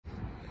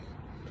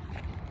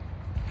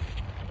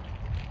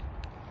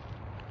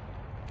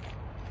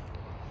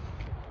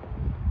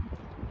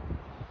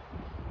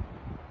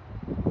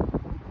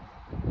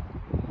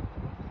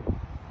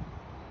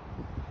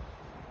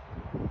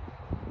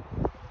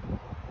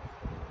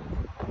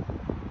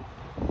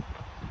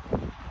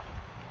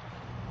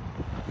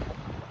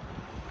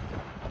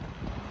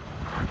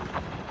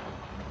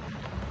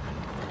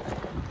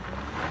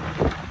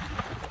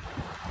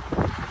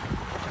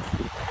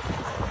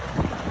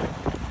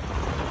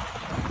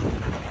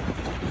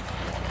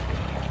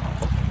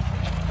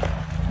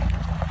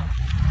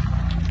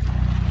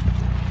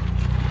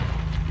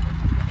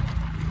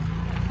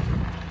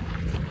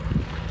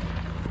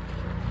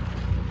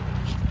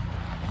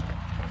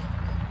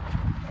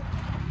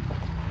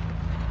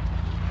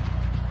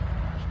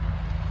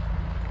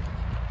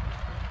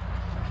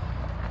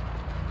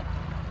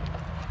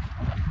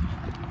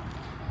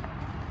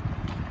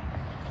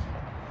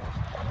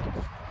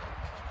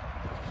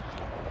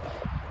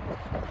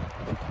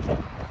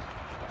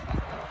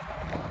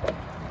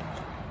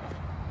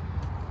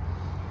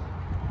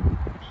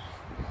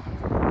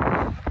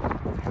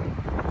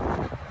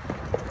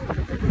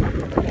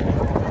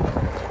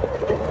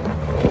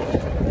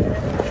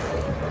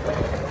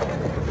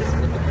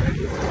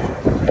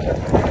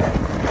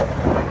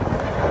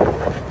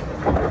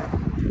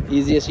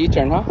Easiest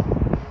U-turn, huh?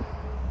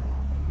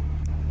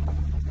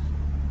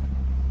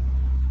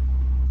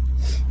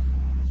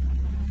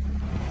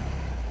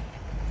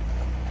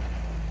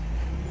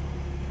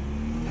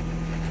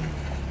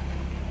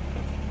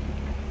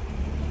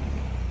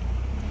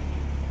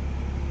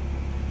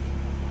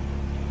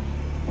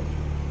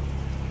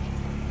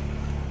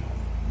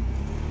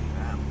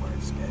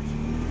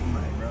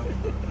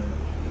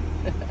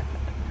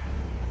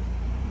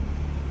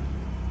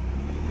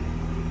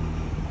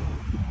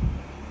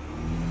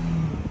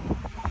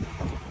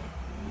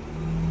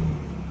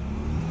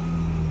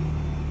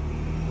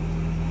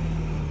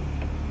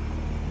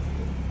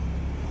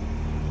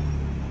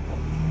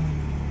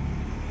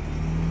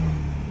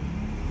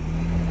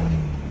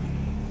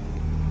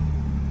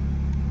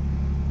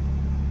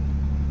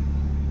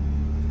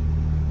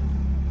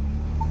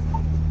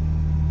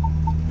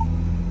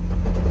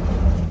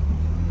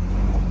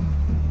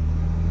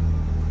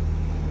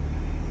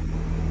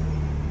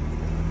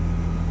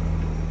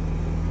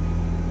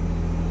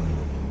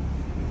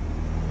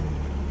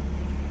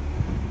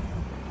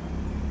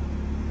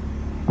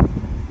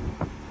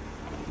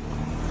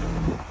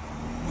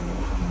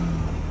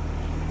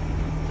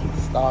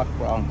 Stock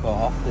Bronco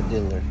off the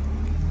dealer.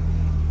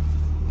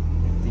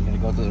 You're gonna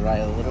go to the right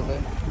a little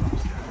bit.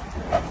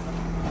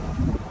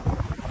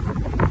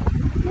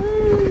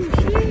 Ooh,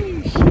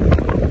 sheesh.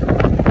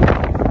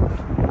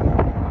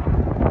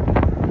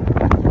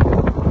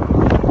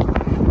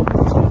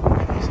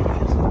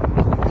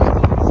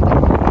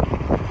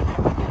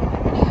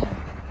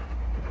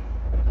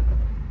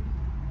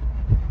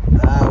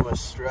 That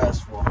was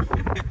stressful.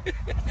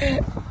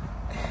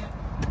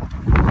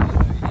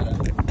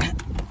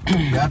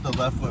 You have the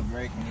left foot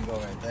brake when you go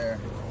right there.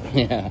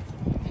 Yeah.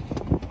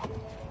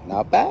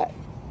 Not bad.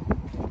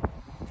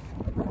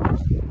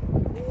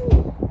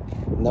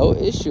 No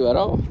issue at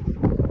all.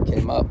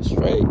 Came up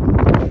straight.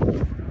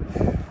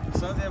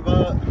 Something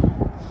about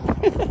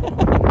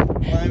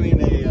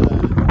climbing a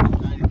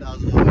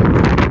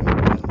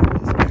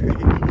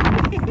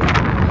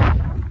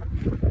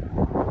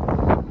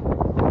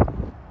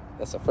 $90,000.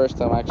 That's the first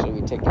time actually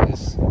we taking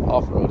this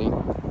off-roading.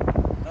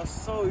 That's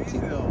so easy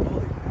though.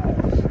 Holy crap.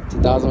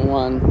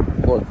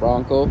 2001 Ford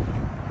Bronco.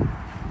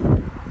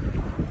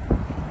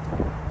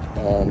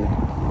 And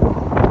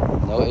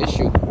no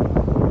issue.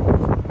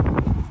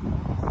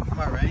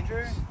 My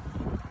Ranger?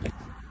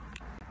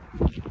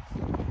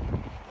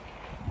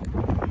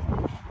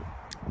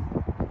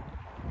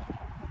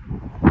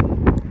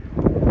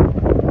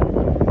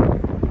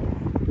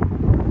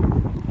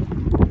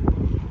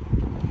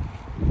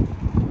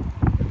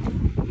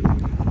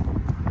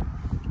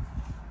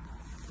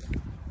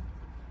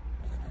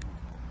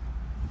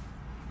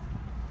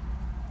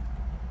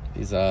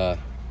 These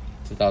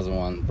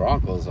 2001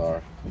 Broncos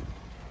are,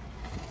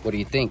 what do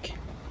you think?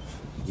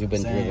 You've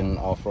been driven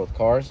off-road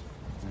cars?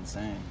 It's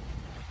insane.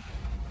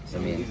 I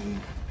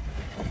mean,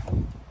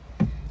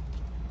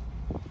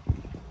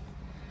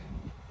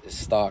 it's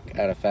stock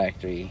at a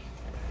factory,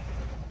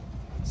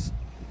 so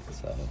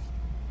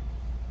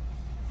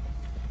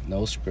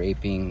no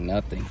scraping,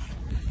 nothing.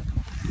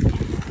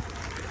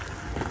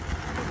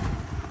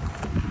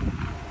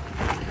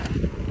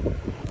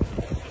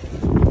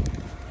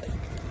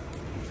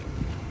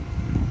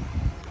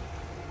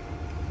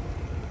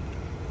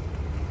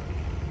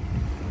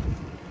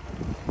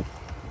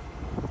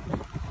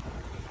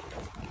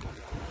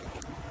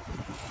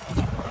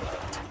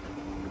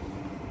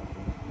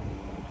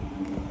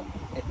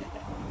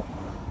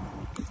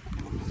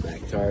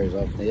 Back tires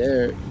up in the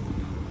air.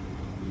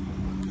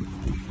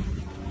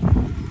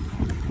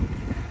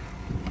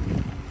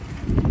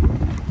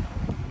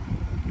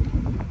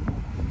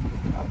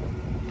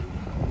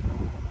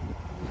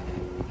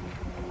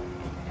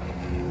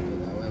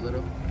 That way a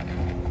little.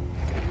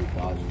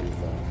 Dodge these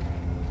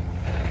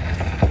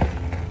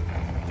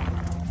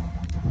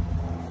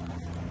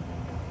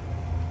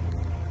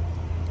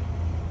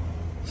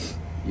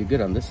You're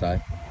good on this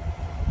side.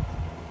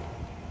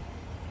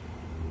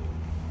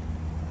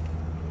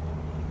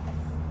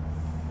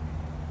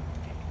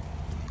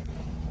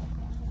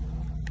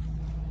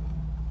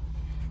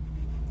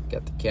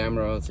 Got the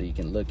camera so you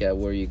can look at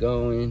where you're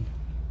going.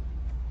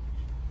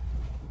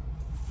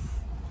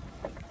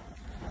 How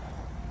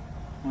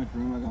much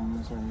room I got on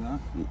this right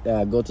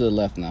now? Go to the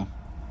left now.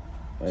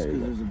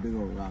 There's a big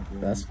old rock there.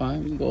 That's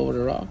fine. We can go over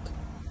the rock.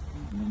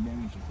 No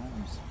damage to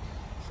tires.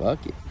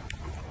 Fuck it.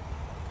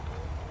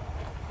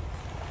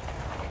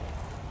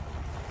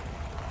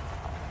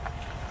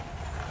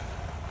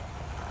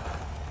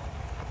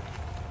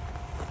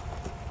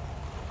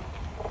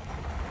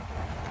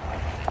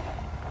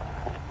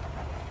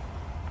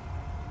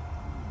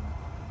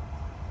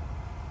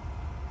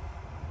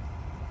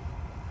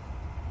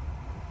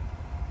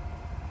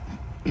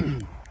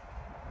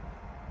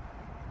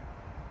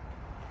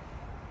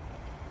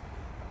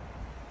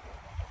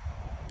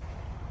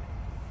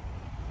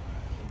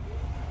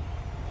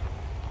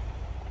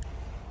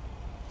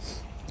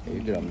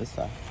 You're good on this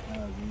side. That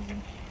was easy.